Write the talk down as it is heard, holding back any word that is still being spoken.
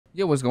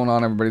Yo, what's going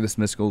on, everybody? This is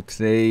Mysticall.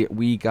 Today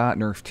we got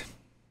nerfed.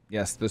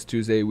 Yes, this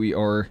Tuesday we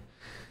are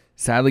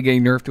sadly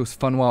getting nerfed. It was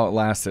fun while it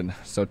lasted.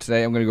 So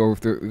today I'm going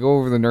to go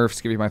over the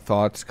nerfs, give you my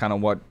thoughts, kind of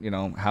what,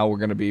 how we're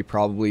going to be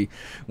probably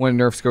when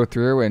nerfs go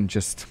through, and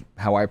just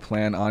how I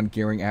plan on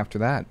gearing after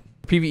that.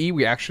 PvE,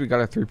 we actually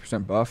got a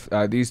 3% buff.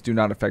 These do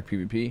not affect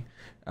PvP,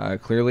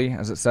 clearly,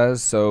 as it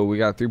says. So we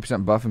got a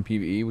 3% buff in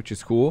PvE, which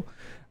is cool.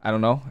 I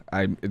don't know.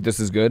 This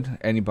is good.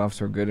 Any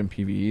buffs are good in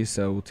PvE,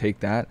 so we'll take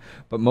that.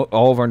 But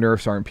all of our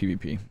nerfs are in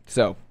PvP.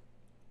 So,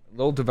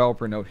 little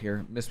developer note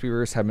here.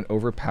 Mistweavers have been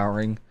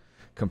overpowering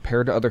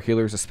compared to other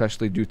healers,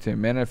 especially due to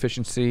mana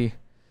efficiency.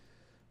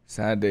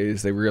 Sad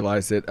days, they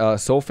realized it.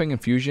 Soulfang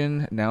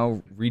Infusion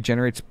now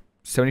regenerates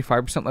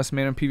 75% less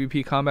mana in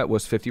PvP combat,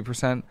 was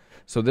 50%.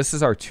 So this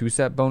is our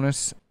 2-set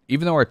bonus.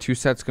 Even though our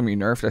 2-set's going to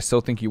be nerfed, I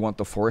still think you want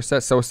the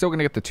 4-set. So we're still going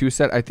to get the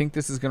 2-set. I think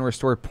this is going to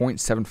restore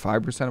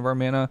 0.75% of our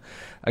mana.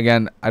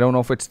 Again, I don't know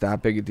if it's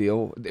that big a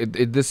deal.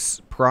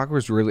 This proc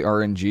was really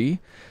RNG.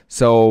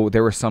 So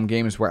there were some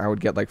games where I would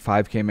get like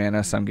 5k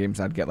mana. Some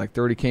games I'd get like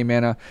 30k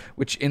mana,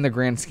 which in the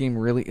grand scheme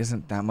really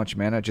isn't that much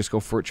mana. Just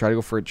try to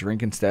go for a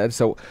drink instead.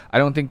 So I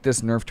don't think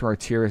this nerf to our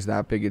tier is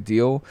that big a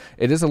deal.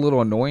 It is a little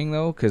annoying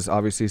though, because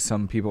obviously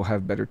some people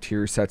have better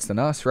tier sets than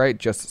us, right?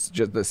 Just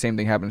the same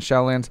thing happened in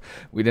Shadowlands.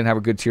 We didn't have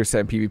a good tier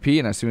set in PvP,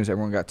 and as soon as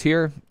everyone got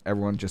tier,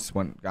 everyone just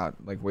got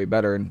like way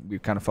better, and we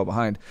kind of fell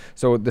behind.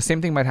 So the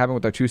same thing might happen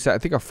with our 2-set. I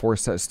think our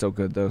 4-set is still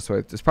good though, so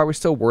it's probably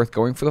still worth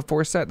going for the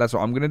 4-set. That's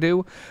what I'm gonna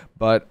do,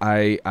 but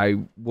I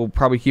will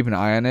probably keep an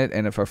eye on it,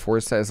 and if our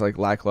 4-set is like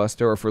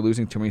lackluster, or if we're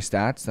losing too many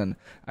stats, then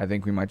I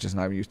think we might just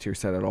not use tier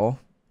set at all.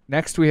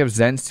 Next, we have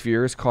Zen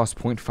Spheres, cost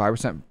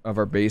 0.5% of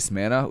our base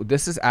mana.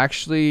 This is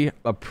actually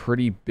a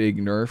pretty big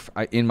nerf,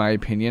 in my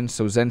opinion.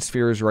 So Zen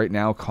Spheres right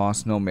now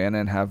cost no mana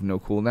and have no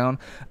cooldown.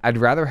 I'd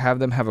rather have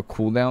them have a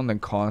cooldown than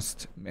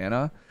cost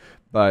mana.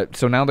 But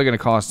so now they're going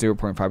to cost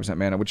 0.5%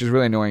 mana, which is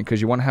really annoying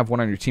because you want to have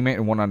one on your teammate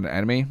and one on an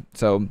enemy.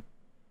 So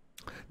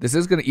this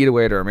is going to eat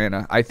away at our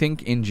mana. I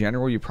think in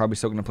general, you're probably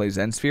still going to play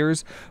Zen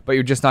Spheres, but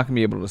you're just not going to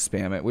be able to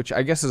spam it, which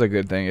I guess is a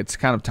good thing. It's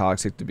kind of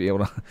toxic to be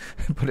able to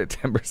put a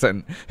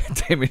 10%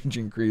 damage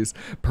increase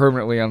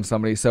permanently on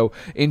somebody. So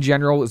in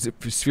general,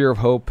 Sphere of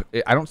Hope,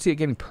 I don't see it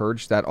getting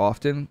purged that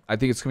often. I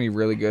think it's going to be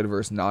really good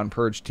versus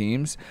non-purged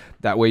teams.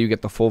 That way you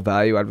get the full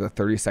value out of the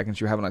 30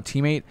 seconds you have on a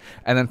teammate.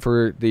 And then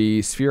for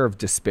the Sphere of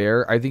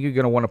Despair, I think you're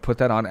going to want to put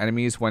that on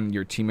enemies when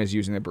your team is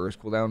using the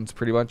burst cooldowns,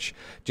 pretty much.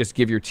 Just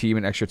give your team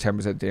an extra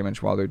 10%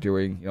 damage while they're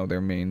doing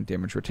their main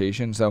damage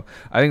rotation. So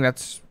I think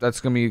that's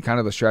gonna be kind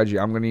of the strategy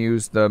I'm gonna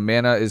use. The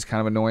mana is kind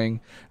of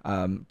annoying.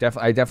 I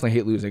definitely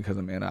hate losing because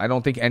of mana. I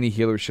don't think any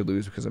healer should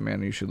lose because of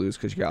mana. You should lose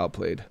because you got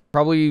outplayed.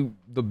 Probably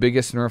the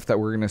biggest nerf that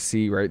we're gonna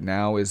see right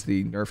now is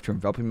the nerf to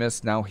Enveloping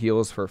Mist. Now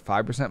heals for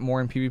 5% more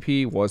in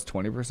PvP, was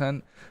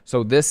 20%.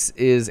 So this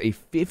is a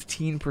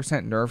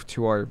 15% nerf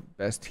to our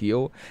best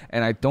heal,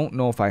 and I don't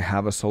know if I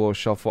have a solo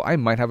shuffle. I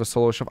might have a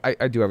solo shuffle.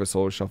 I do have a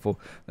solo shuffle.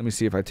 Let me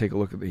see if I take a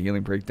look at the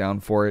healing breakdown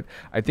for it.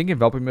 I think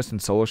Enveloping Mist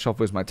and solo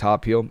shuffle is my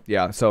top heal.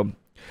 Yeah, so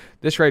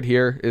this right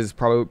here is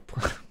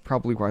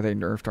probably why they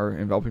nerfed our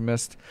Enveloping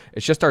Mist.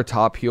 It's just our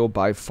top heal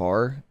by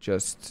far,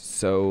 just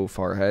so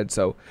far ahead.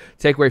 So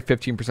take away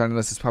 15% of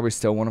this, is probably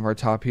still one of our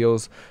top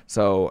heals.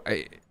 So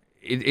it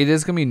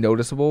is going to be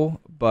noticeable,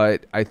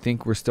 but I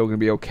think we're still going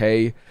to be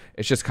okay.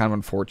 It's just kind of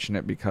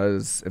unfortunate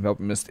because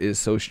Enveloping Mist is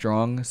so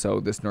strong. So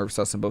this nerfs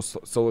us in both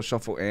solo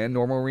shuffle and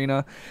normal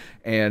arena.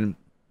 And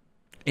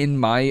in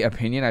my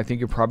opinion, I think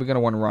you're probably going to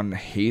want to run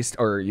Haste,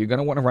 or you're going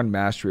to want to run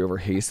Mastery over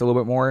Haste a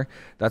little bit more.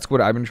 That's what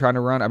I've been trying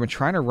to run. I've been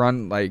trying to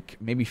run like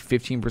maybe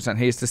 15%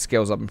 Haste. This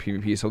scales up in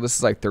PvP. So this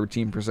is like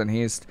 13%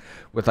 Haste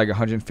with like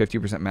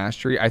 150%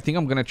 Mastery. I think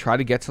I'm going to try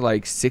to get to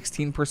like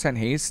 16%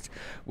 Haste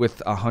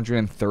with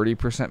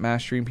 130%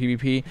 Mastery in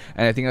PvP.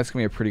 And I think that's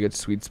going to be a pretty good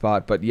sweet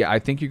spot. But yeah, I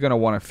think you're going to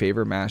want to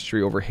favor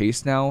Mastery over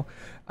Haste now.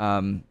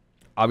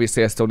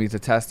 Obviously, I still need to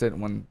test it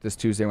when this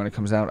Tuesday when it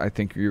comes out. I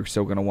think you're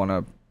still going to want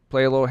to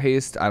play a little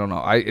Haste. I don't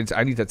know.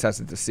 I need to test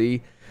it to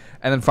see.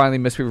 And then finally,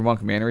 Mistweaver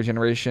Monk mana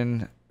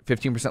regeneration,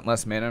 15%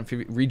 less mana in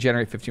PvP,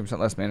 regenerate 15%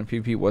 less mana in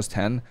PvP was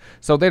 10.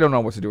 So they don't know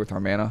what to do with our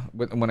mana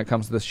when it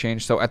comes to this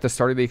change. So at the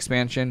start of the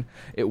expansion,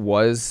 it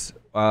was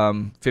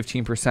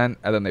 15%,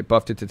 and then they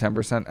buffed it to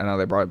 10%, and now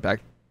they brought it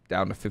back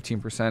down to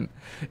 15%.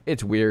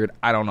 It's weird.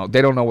 I don't know.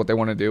 They don't know what they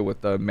want to do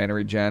with the mana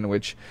regen,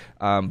 which,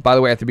 by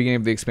the way, at the beginning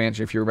of the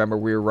expansion, if you remember,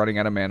 we were running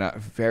out of mana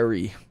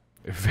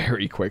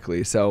very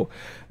quickly. So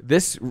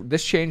this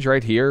change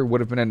right here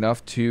would have been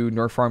enough to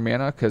nerf our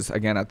mana, because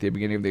again, at the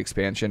beginning of the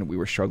expansion we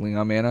were struggling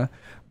on mana.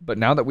 But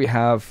now that we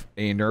have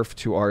a nerf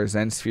to our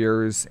Zen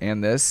Spheres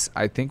and this,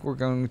 I think we're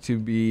going to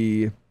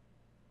be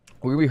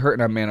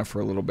hurting our mana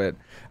for a little bit.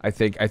 I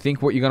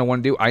think what you're going to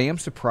want to do, I am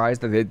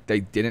surprised that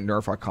they didn't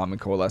nerf our Common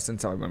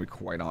Coalescence. I'm going to be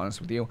quite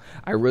honest with you.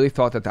 I really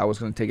thought that was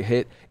going to take a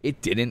hit.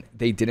 It didn't.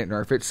 They didn't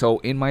nerf it. So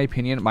in my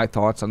opinion, my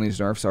thoughts on these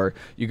nerfs are,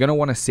 you're going to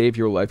want to save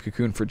your Life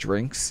Cocoon for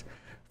drinks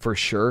for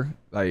sure.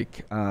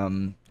 Like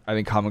I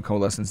think Common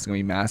Coalescence is going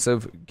to be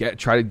massive.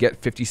 Try to get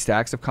 50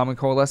 stacks of Common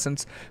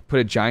Coalescence, put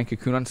a giant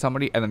cocoon on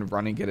somebody, and then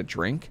run and get a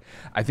drink.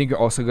 I think you're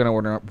also going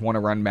to want to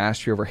run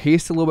Mastery over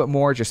Haste a little bit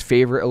more, just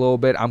favor it a little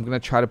bit. I'm going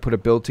to try to put a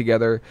build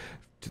together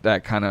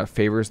that kind of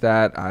favors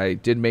that. I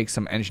did make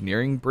some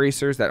engineering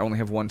bracers that only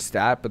have 1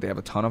 stat, but they have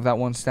a ton of that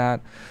 1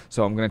 stat.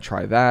 So I'm going to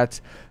try that.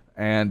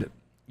 And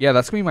yeah,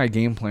 that's going to be my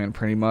game plan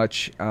pretty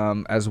much,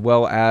 as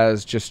well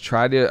as just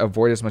try to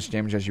avoid as much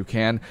damage as you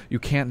can. You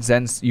can't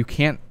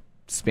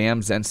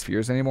spam Zen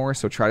Spheres anymore,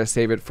 so try to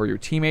save it for your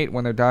teammate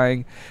when they're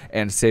dying,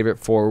 and save it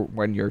for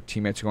when your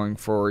teammates are going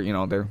for, you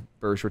know, their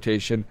burst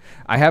rotation.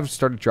 I have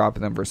started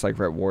dropping them versus like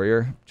Red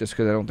Warrior, just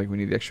because I don't think we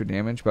need the extra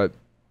damage, but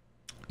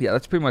yeah,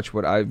 that's pretty much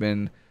what I've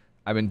been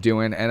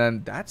doing, and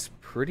then that's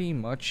pretty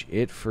much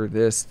it for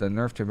this. The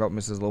nerf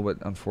development is a little bit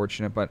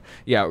unfortunate, but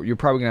yeah, you're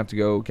probably gonna have to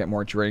go get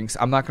more drinks.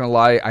 I'm not gonna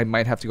lie, I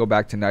might have to go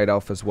back to Night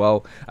Elf as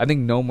well. I think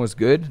Gnome was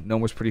good.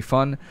 Gnome was pretty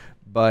fun,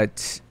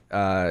 but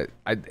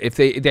if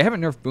they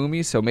haven't nerfed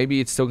Boomy, so maybe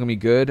it's still gonna be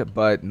good.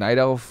 But Night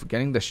Elf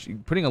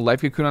putting a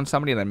life cocoon on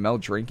somebody and then Mel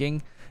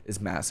drinking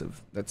is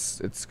massive.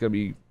 It's gonna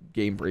be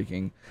game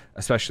breaking,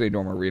 especially in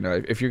normal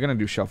arena. If you're gonna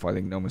do shuffle, I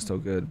think Gnome is still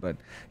good. But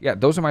yeah,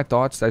 those are my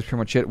thoughts. That's pretty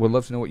much it. Would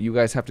love to know what you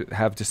guys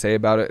have to say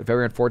about it.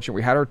 Very unfortunate.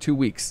 We had our 2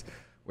 weeks.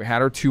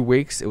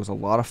 It was a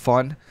lot of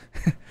fun.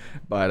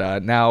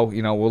 But now,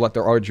 you know, we'll let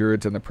the R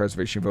Druids and the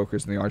Preservation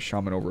Evokers and the R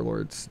Shaman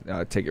Overlords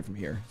take it from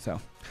here. So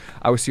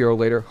I will see you all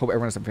later. Hope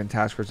everyone has a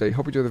fantastic day.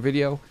 Hope you enjoy the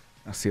video.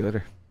 I'll see you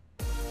later.